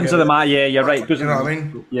 It comes to the mat, yeah, you're right. You know what I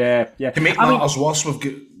mean? Yeah. To make matters worse, we've got,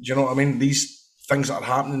 do you know what I mean? These things that are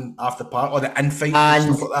happening after the park, or the infighting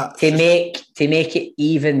and stuff like that. To make it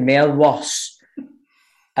even more worse,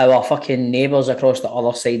 our fucking neighbours across the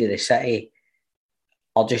other side of the city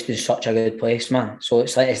are just in such a good place, man. So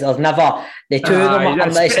it's like there's never the two of them.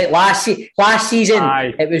 It's like last season,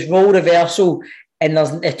 it was role reversal, and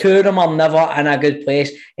there's the two of them are never in a good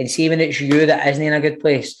place. And see when it's you that isn't in a good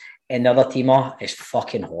place, and the other team are, it's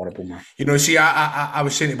fucking horrible, man. You know, see, I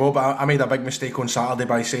was saying to Bob, I made a big mistake on Saturday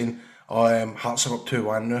by saying, Hearts are up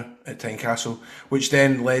 2-1 now at Tynecastle, which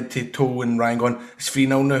then led to Toe and Ryan going, it's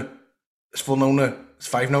 3-0 now, it's 4-0 now, it's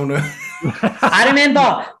 5-0 now. I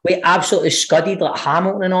remember we absolutely scudded like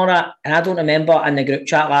Hamilton and all that, and I don't remember in the group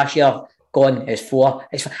chat last year going, it's 4.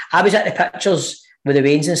 I was at the pictures with the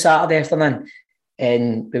Wains on Saturday afternoon,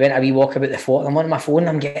 and we went a wee walk about the fort, and I'm on my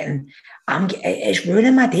phone, it's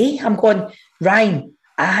ruining my day. I'm going, Ryan,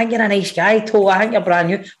 I think you're a nice guy, Toe, I think you're brand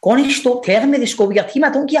new. Go on and stop telling me to score with your team.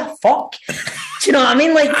 I don't give a fuck. Do you know what I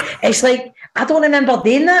mean? Like, it's like, I don't remember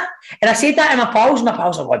doing that. And I said that to my pals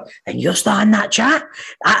are going, and you're starting that chat?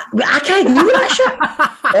 I can't do that shit.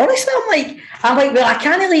 Honestly, I'm like, well, I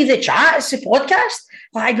can't leave the chat. It's a podcast.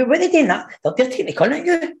 Like, what are they doing that? They're taking the cunt at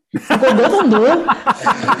you. I'm going, no.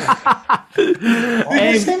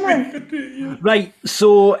 Honestly, man. Right,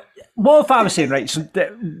 so what if I was saying, right, so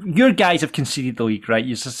your guys have conceded the league, right?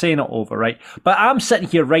 You're saying it over, right? But I'm sitting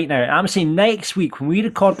here right now, and I'm saying next week when we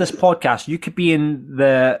record this podcast, you could be in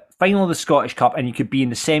the final of the Scottish Cup and you could be in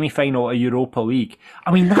the semi-final of Europa League.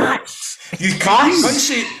 I mean, that's... You can't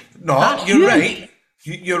say... No, that's you're huge. Right.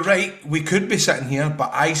 You're right. We could be sitting here,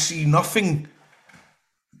 but I see nothing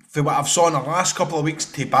for what I've saw in the last couple of weeks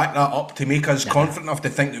to back that up, to make us confident enough to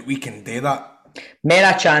think that we can do that. Mere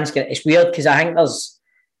a chance. It's weird because I think there's...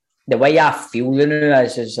 The way I feel now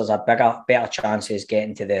is there's a better chances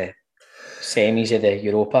getting to the semis of the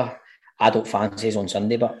Europa. I don't fancy it on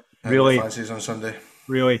Sunday, but... Really? Fancies on Sunday.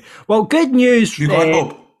 Really? Well, good news. You got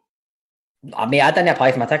Bob? I mean, I didn't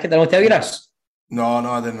apply for my ticket. Did I tell you this? No,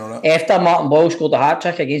 I didn't know that. After Martin Boyle scored a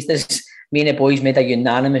hat-trick against us, me and the boys made a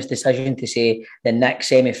unanimous decision to say the next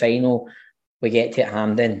semi-final we get to at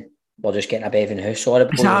Hampden, we're just getting a Bevan house. All the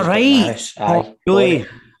boys is that right? Aye. Really?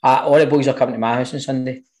 All the boys are coming to my house on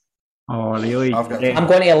Sunday. Oh, really? I'm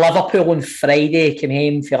going to Liverpool on Friday, come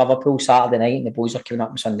home for Liverpool Saturday night, and the boys are coming up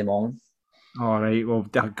on Sunday morning. All right, well,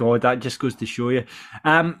 God, that just goes to show you.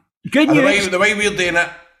 Good news. The way we're doing it,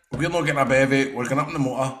 we're not getting a bevy, we're going up in the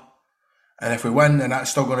motor, and if we win, then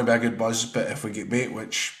that's still going to be a good buzz, but if we get bait,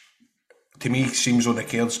 which to me seems on the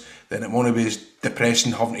cards, then it won't be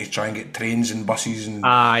depressing having to try and get trains and buses and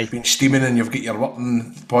being steaming, and you've got your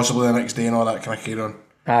working possibly the next day and all that kind of carry on.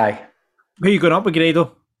 Aye. Who are you going up with,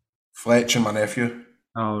 Grado? Fletch and my nephew.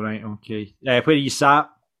 Oh, right, okay. Where are you sat?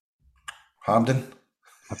 Hampden.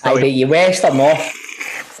 Aye, but you west or north?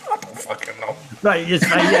 I don't fucking know. Right, it's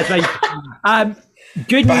fine.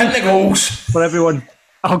 Good news the goals for everyone.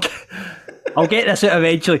 I'll get this out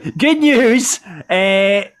eventually. Good news.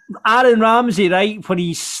 Aaron Ramsey, right, when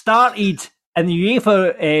he started in the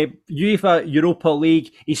UEFA Europa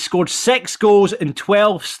League, he scored 6 goals in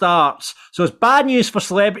 12 starts. So it's bad news for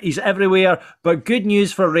celebrities everywhere, but good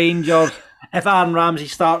news for Rangers if Aaron Ramsey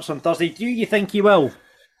starts on Thursday. Do you think he will?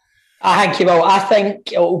 I think he will. I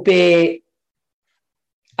think it'll be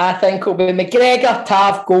McGregor,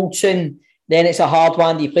 Tav, Goldson. Then it's a hard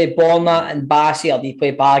one. Do you play Borna and Bassey, or do you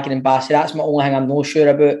play Bargain and Bassey? That's my only thing I'm not sure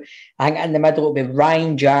about. I think in the middle it'll be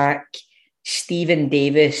Ryan Jack, Stephen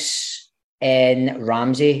Davis, and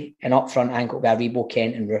Ramsey. And up front, I think it'll be Aribo,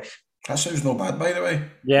 Kent, and Roof. That sounds no bad, by the way.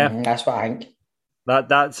 Yeah. That's what I think.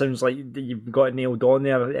 That sounds like you've got it nailed on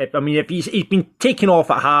there. I mean, if he's been taken off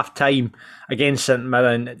at half time against St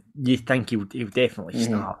Mirren, you think he'll definitely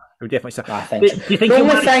start. He'll definitely start. I think so. Do you think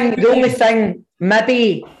the only thing,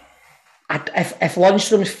 maybe if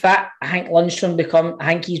Lundstrom's fit, I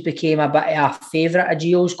think he's became a bit of a favourite of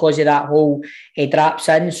Gio's because of that whole he drops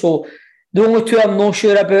in. So the only two I'm not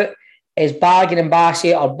sure about is Bargain and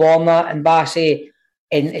Bassey, or Borna and Bassey,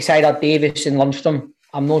 and it's either Davis and Lundstrom.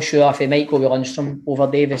 I'm not sure if he might go with Lundstrom over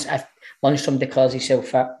Davis if Lundstrom declares himself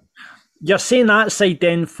fit. You're saying that side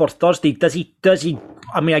then for Thursday. Does he?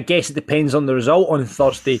 I mean, I guess it depends on the result on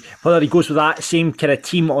Thursday, whether he goes with that same kind of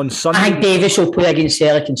team on Sunday. I think Davis will play against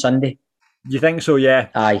Celtic on Sunday. You think so? Yeah.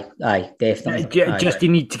 Aye, definitely. Just you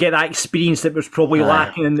need to get that experience that was probably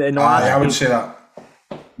lacking in the last. I would say that.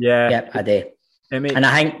 Yeah. Yep, I do. And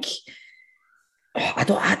I think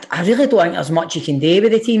I really don't think there's much you can do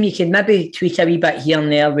with the team. You can maybe tweak a wee bit here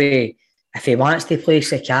and there with if he wants to play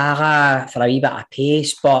Sakara for a wee bit of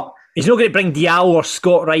pace, but he's not going to bring Diallo or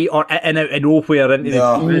Scott Wright or in out of nowhere into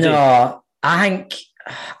the team. No, I think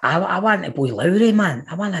I want to boy Lowry, man.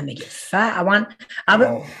 I want him to get fit. I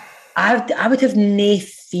would have no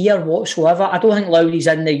fear whatsoever. I don't think Lowry's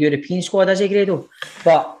in the European squad, is he, Grado?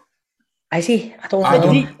 But is he? I don't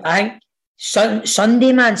know. I think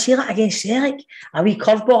Sunday, man, see that against Celtic, a wee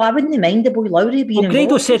curveball. I wouldn't mind the boy Lowry being involved.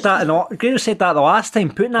 Grado said that the last time,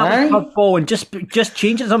 putting that curveball and just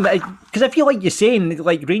changing something. Because I feel like you're saying,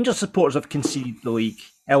 like, Rangers supporters have conceded the league.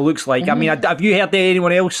 It looks like. I mean, have you heard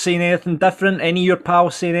anyone else saying anything different? Any of your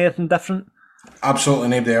pals saying anything different? Absolutely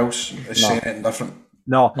nobody else is saying anything different.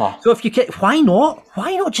 No. So if you can, why not?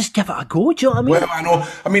 Why not just give it a go? Do you know what I mean? Well, I know.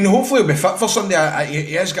 I mean, hopefully he'll be fit for Sunday.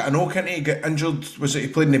 He has got a knock, can't he? He got injured. Was it he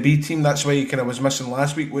played in the B team? That's why he kind of was missing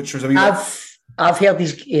last week, which was a wee bit. I've heard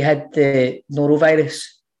he had the norovirus.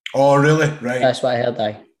 Oh, really? Right. That's what I heard.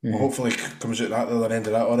 Well, hopefully he comes out that the other end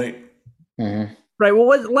of that. All right. Mm-hmm. Right.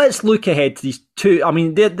 Well, let's look ahead to these two. I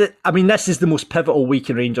mean, this is the most pivotal week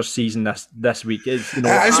in Rangers season. This week is. You know,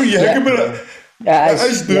 that's what you think about it.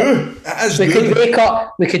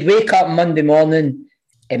 We could wake up Monday morning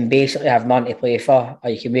and basically have none to play for, or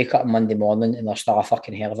you can wake up Monday morning and there's still a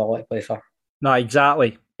fucking hell of a lot to play for. No,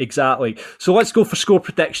 exactly. So let's go for score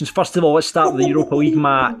predictions. First of all, let's start with the Europa League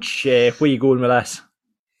match. Where are you going with this?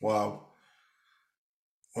 Wow.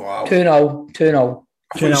 2-0.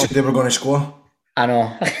 I thought you said they were going to score. I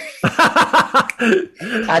know.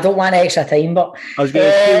 I don't want extra time, but I was going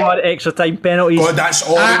to say want extra time penalties. God, that's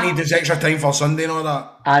all we need is extra time for Sunday and all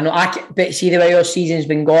that. I know. But see the way our season's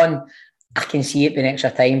been gone, I can see it being extra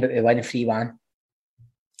time, but we win 3-1.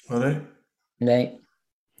 All right. Right.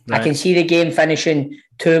 I can see the game finishing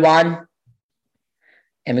 2-1,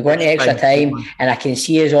 and we go into extra time, and I can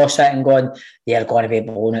see us all sitting going, they're going to be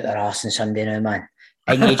blowing out their arse on Sunday now, man.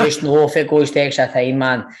 And you just know if it goes to extra time,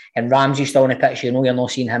 man, and Ramsey's still on the pitch, you know you're not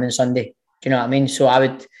seeing him on Sunday. Do you know what I mean? So I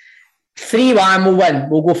would 3-1 we'll win.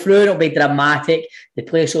 We'll go through, it'll be dramatic. The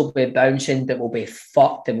place will be bouncing, but we'll be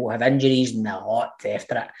fucked and we'll have injuries and a lot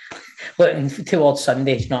after it. Looking towards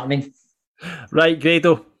Sunday, do you know what I mean? Right,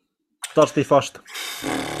 Grado. Thursday first.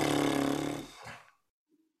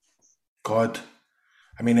 God.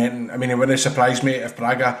 I mean, it wouldn't surprise me if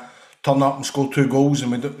Braga turn up and score 2 goals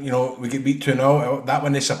and we get beat 2-0. That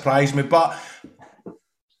wouldn't surprise me. But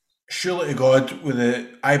surely to God, with the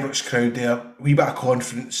Ibrox crowd there, a wee bit of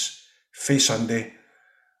confidence for Sunday.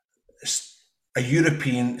 It's a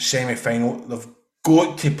European semi-final. They've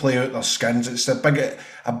got to play out their skins. It's a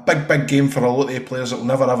big game for a lot of the players that will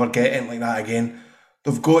never ever get anything like that again.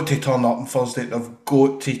 They've got to turn up on Thursday. They've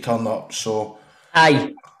got to turn up. So,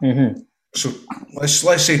 aye. Mm-hmm. So let's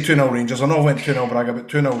say 2-0 Rangers. I know I went 2-0 Braga, but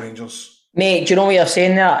 2-0 Rangers. Mate, do you know what you're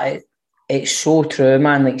saying there? It's so true,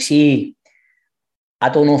 man. Like, see, I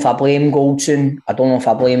don't know if I blame Goldson. I don't know if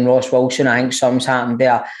I blame Ross Wilson. I think something's happened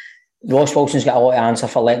there. Ross Wilson's got a lot to answer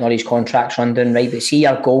for letting all these contracts run down, right? But see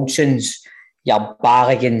your Goldsons, your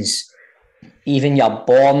Barragans, even your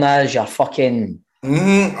Borners, your fucking... Half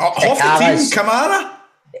the team,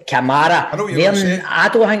 Kamara. I know what you're saying. I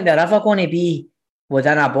don't think they're ever going to be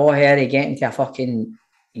within a ball here of getting to a fucking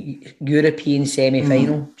European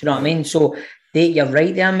semi-final. Do you know what I mean? So you're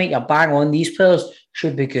right there, mate. You're bang on. These players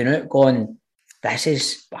should be going out going, this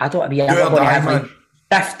is... I don't be ever going to have like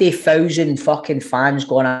 50,000 fucking fans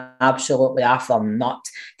going absolutely after nut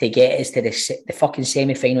to get us to the fucking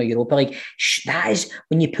semi-final Europa League. That is,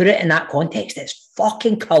 when you put it in that context, it's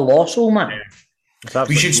fucking colossal, man. Yeah.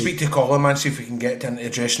 We should speak to Colin, man, see if we can get into the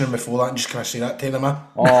dressing room before that and just kind of say that to them, man.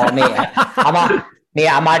 Oh, mate,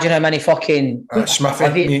 imagine how many fucking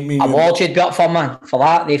awards you'd be up for, man, for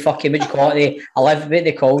that. They fucking, what do you call it? What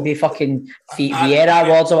they call the fucking Vieira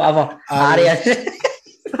Awards or whatever.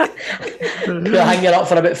 You'll hang it up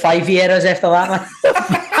for about 5 years after that, man.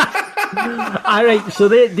 Alright, so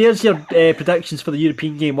there's your predictions for the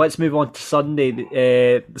European game. Let's move on to Sunday,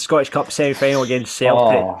 the Scottish Cup semi-final against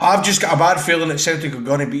Celtic. I've just got a bad feeling that Celtic are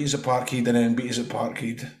going to beat us at Parkhead and then beat us at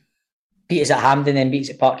Parkhead. Beat us at Hampden and beat us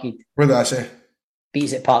at Parkhead. What did I say? Beat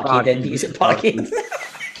us at Parkhead and beat us at Parkhead.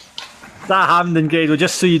 That Hampden grade,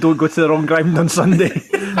 just so you don't go to the wrong ground on Sunday.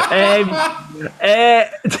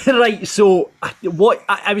 Right, so what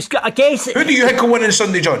I guess. Who do you think will win on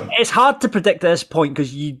Sunday, John? It's hard to predict at this point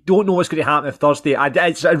because you don't know what's going to happen on Thursday.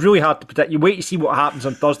 It's really hard to predict. You wait to see what happens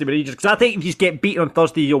on Thursday with Rangers, because I think if you get beaten on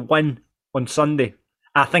Thursday, you'll win on Sunday.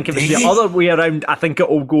 I think if it's the other way around, I think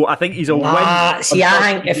it'll go. I think he'll win. See,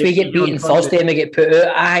 I think if we get beaten Thursday and we get put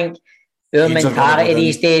out, I think our mentality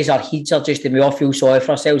these days, our heads are just, and we all feel sorry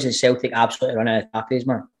for ourselves, and Celtic absolutely run out of tappies,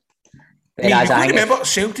 man. I mean, remember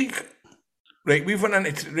Celtic, right?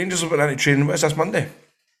 Rangers have went into training. What is this, Monday?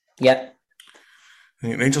 Yeah.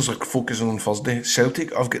 Rangers are focusing on Thursday.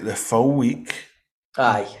 Celtic, I've got the full week.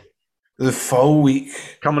 Aye. The full week.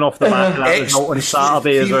 Coming off the back of that result on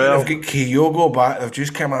Saturday as well. I've got Kyogo back. They've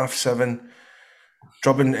just come off 7.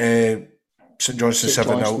 Drubbing St Johnstone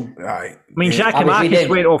 7-0. Aye. I mean, Giacomakis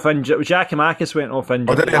went off injured. Giacomakis went off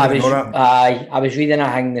injured. I was reading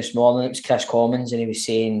a thing this morning. It was Chris Commons, and he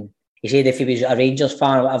said if he was a Rangers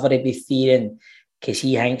fan or whatever, he'd be fearing because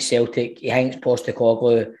he thinks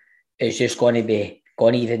Postecoglou is just going to be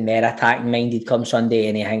even more attacking minded come Sunday,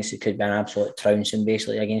 and he thinks it could be an absolute trouncing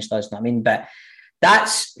basically against us. I mean, but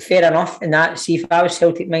that's fair enough. And that, see, if I was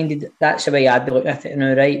Celtic minded, that's the way I'd be looking at it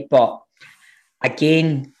now, right? But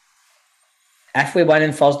again, if we win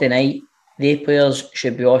on Thursday night, the players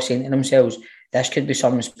should be all saying to themselves, this could be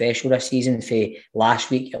something special this season. For last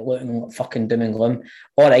week, you're looking like fucking doom and gloom.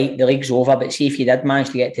 All right, the league's over, but see if you did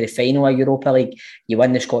manage to get to the final of Europa League, you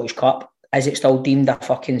win the Scottish Cup, is it still deemed a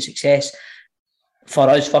fucking success? For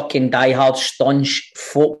us fucking diehard, staunch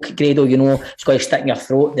folk, Grado, you know, it's got to stick in your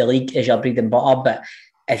throat. The league is your bread and butter. But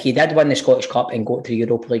if you did win the Scottish Cup and go to the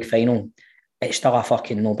Europa League final, it's still a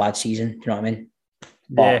fucking no bad season. Do you know what I mean?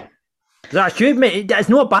 Yeah. That's true, mate. It's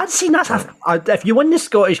not a bad season. If you win the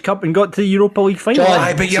Scottish Cup and got to the Europa League final,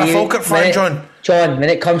 John, but you're a Falkirk fan, John. John, when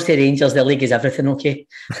it comes to Rangers, the league is everything, okay?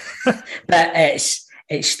 But it's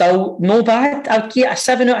still no bad. I'll give it a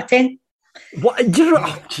 7 out of 10. What?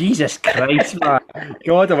 Oh, Jesus Christ, man!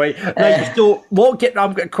 God, away. Right, so I've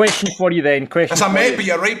got a question for you then. It's a mate, but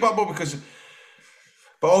you're right, Bubble,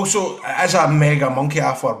 but also it is a mega monkey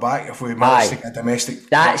off our back if we manage to get domestic.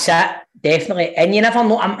 That's it, definitely. And you never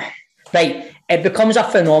know. Right, it becomes a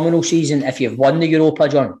phenomenal season if you've won the Europa,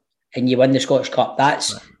 John, and you win the Scottish Cup.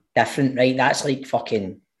 That's different, right? That's like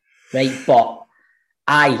fucking right. But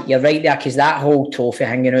you're right there, because that whole trophy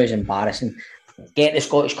hanging out is embarrassing. Get the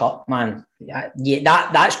Scottish Cup, man. Yeah,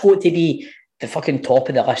 that's got to be the fucking top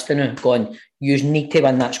of the list now. Going, you need to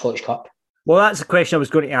win that Scottish Cup. Well, that's the question I was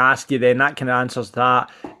going to ask you then. That kind of answers that.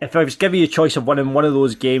 If I was giving you a choice of winning one of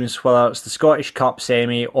those games, whether it's the Scottish Cup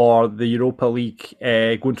semi or the Europa League,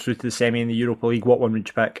 going through to the semi in the Europa League, what one would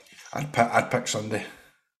you pick? I'd pick Sunday.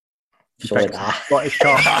 Scottish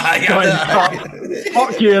Cup.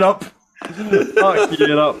 Fuck Europe. Fuck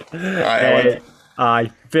Europe.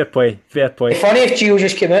 Aye, fair play. It's funny if Gio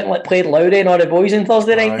just came out and played Lowry and all the boys on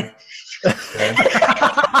Thursday night.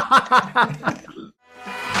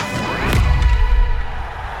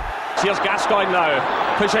 Here's Gascoigne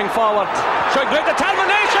now, pushing forward, showing great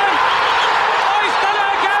determination. Oh, he's done it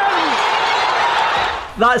again!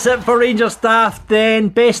 That's it for Rangers staff then.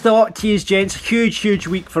 Best of luck to you, gents. Huge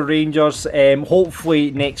week for Rangers.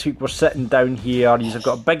 Hopefully next week we're sitting down here. You've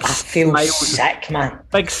got big sick, man.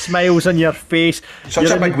 Big smiles on your face. Such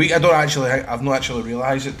a big week. I've not actually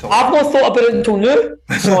realised it till I've not thought about it until now.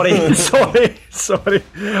 Sorry.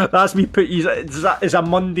 That's me put you. It's a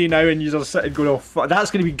Monday now and you're sitting going, oh,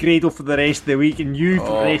 that's going to be Grado for the rest of the week, and you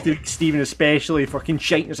for the rest of the week, Stephen especially, fucking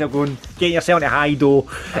shiting yourself, getting yourself into high dough.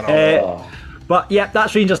 But yeah,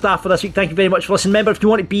 that's Rangers staff for this week. Thank you very much for listening. Remember, if you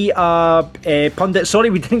want to be a pundit, sorry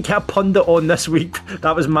we didn't get a pundit on this week.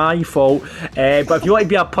 That was my fault. But if you want to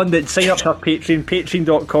be a pundit, sign up to our Patreon,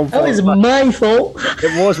 patreon.com. That was my fault.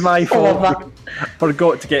 It was my fault.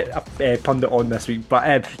 Forgot to get a pundit on this week.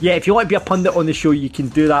 But yeah, if you want to be a pundit on the show, you can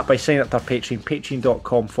do that by signing up to our Patreon,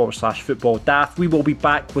 patreon.com/footballdaft. We will be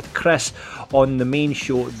back with Chris on the main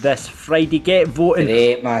show this Friday. Get voting.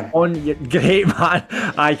 Great man. Great man.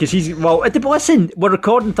 Aye, because he's listen, we're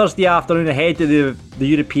recording Thursday afternoon ahead of the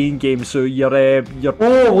European game, so you're we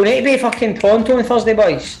need to be fucking Toronto on Thursday,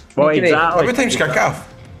 boys. Well, exactly. What time's kick off?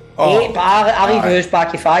 8, but I leave ours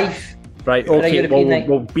back at 5. Right, okay,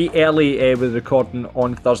 we'll be early with recording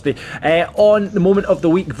on Thursday. On the moment of the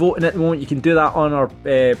week, voting at the moment, you can do that on our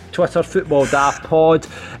Twitter, Football Daft Pod.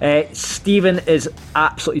 Stephen is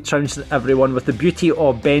absolutely trouncing everyone with the beauty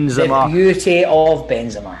of Benzema.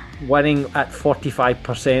 Winning at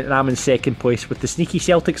 45%, and I'm in second place with the sneaky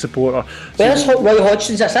Celtic supporter. Where's Roy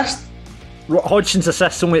Hodgson's assist? Hodgson's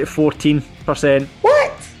assist's only at 14%.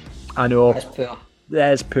 What? I know. That's poor.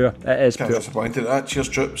 It is poor. Can't disappointed at that. Cheers,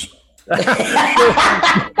 troops.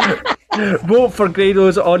 Vote for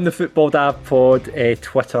Grados on the Football Daft Pod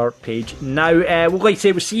Twitter page. Now, we'll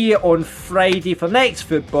see you on Friday for next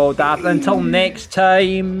Football Daft. Until next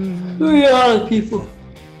time, we are people.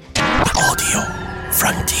 Audio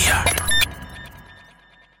Frontier.